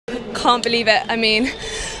can't believe it. I mean,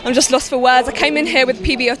 I'm just lost for words. I came in here with a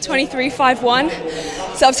PB of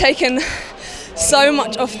 23.51, so I've taken so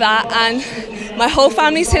much off that, and my whole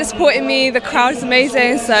family's here supporting me. The crowd is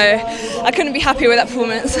amazing, so I couldn't be happier with that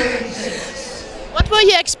performance. What were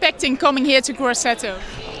you expecting coming here to Grosseto?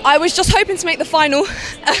 I was just hoping to make the final,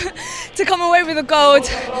 to come away with a gold.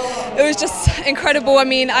 It was just incredible. I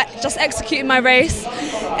mean, I just executed my race.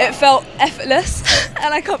 It felt effortless,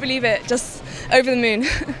 and I can't believe it, just over the moon.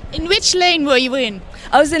 In which lane were you in?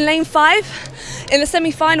 I was in lane 5. In the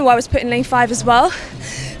semi-final, I was put in lane 5 as well.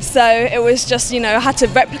 So it was just, you know, I had to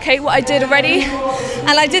replicate what I did already.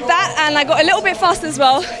 And I did that, and I got a little bit faster as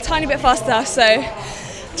well, tiny bit faster. So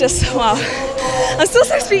just, wow. I'm still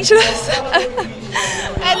so speechless.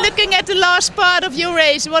 And looking at the last part of your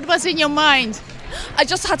race, what was in your mind? I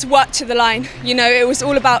just had to work to the line. You know, it was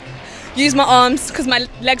all about use my arms because my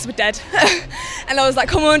legs were dead. And I was like,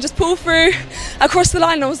 come on, just pull through. I crossed the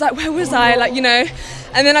line and I was like, where was I? Like, you know,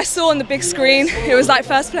 and then I saw on the big screen, it was like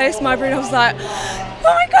first place, my Bruney. I was like, oh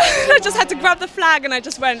my God. I just had to grab the flag and I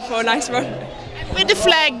just went for a nice run. With the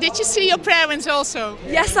flag, did you see your parents also?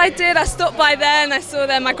 Yes, I did. I stopped by there and I saw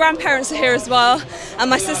them. My grandparents are here as well, and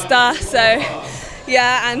my sister. So,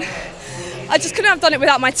 yeah, and I just couldn't have done it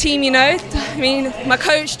without my team, you know. I mean, my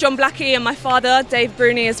coach, John Blackie, and my father, Dave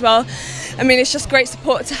Bruney, as well. I mean, it's just great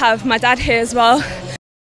support to have my dad here as well.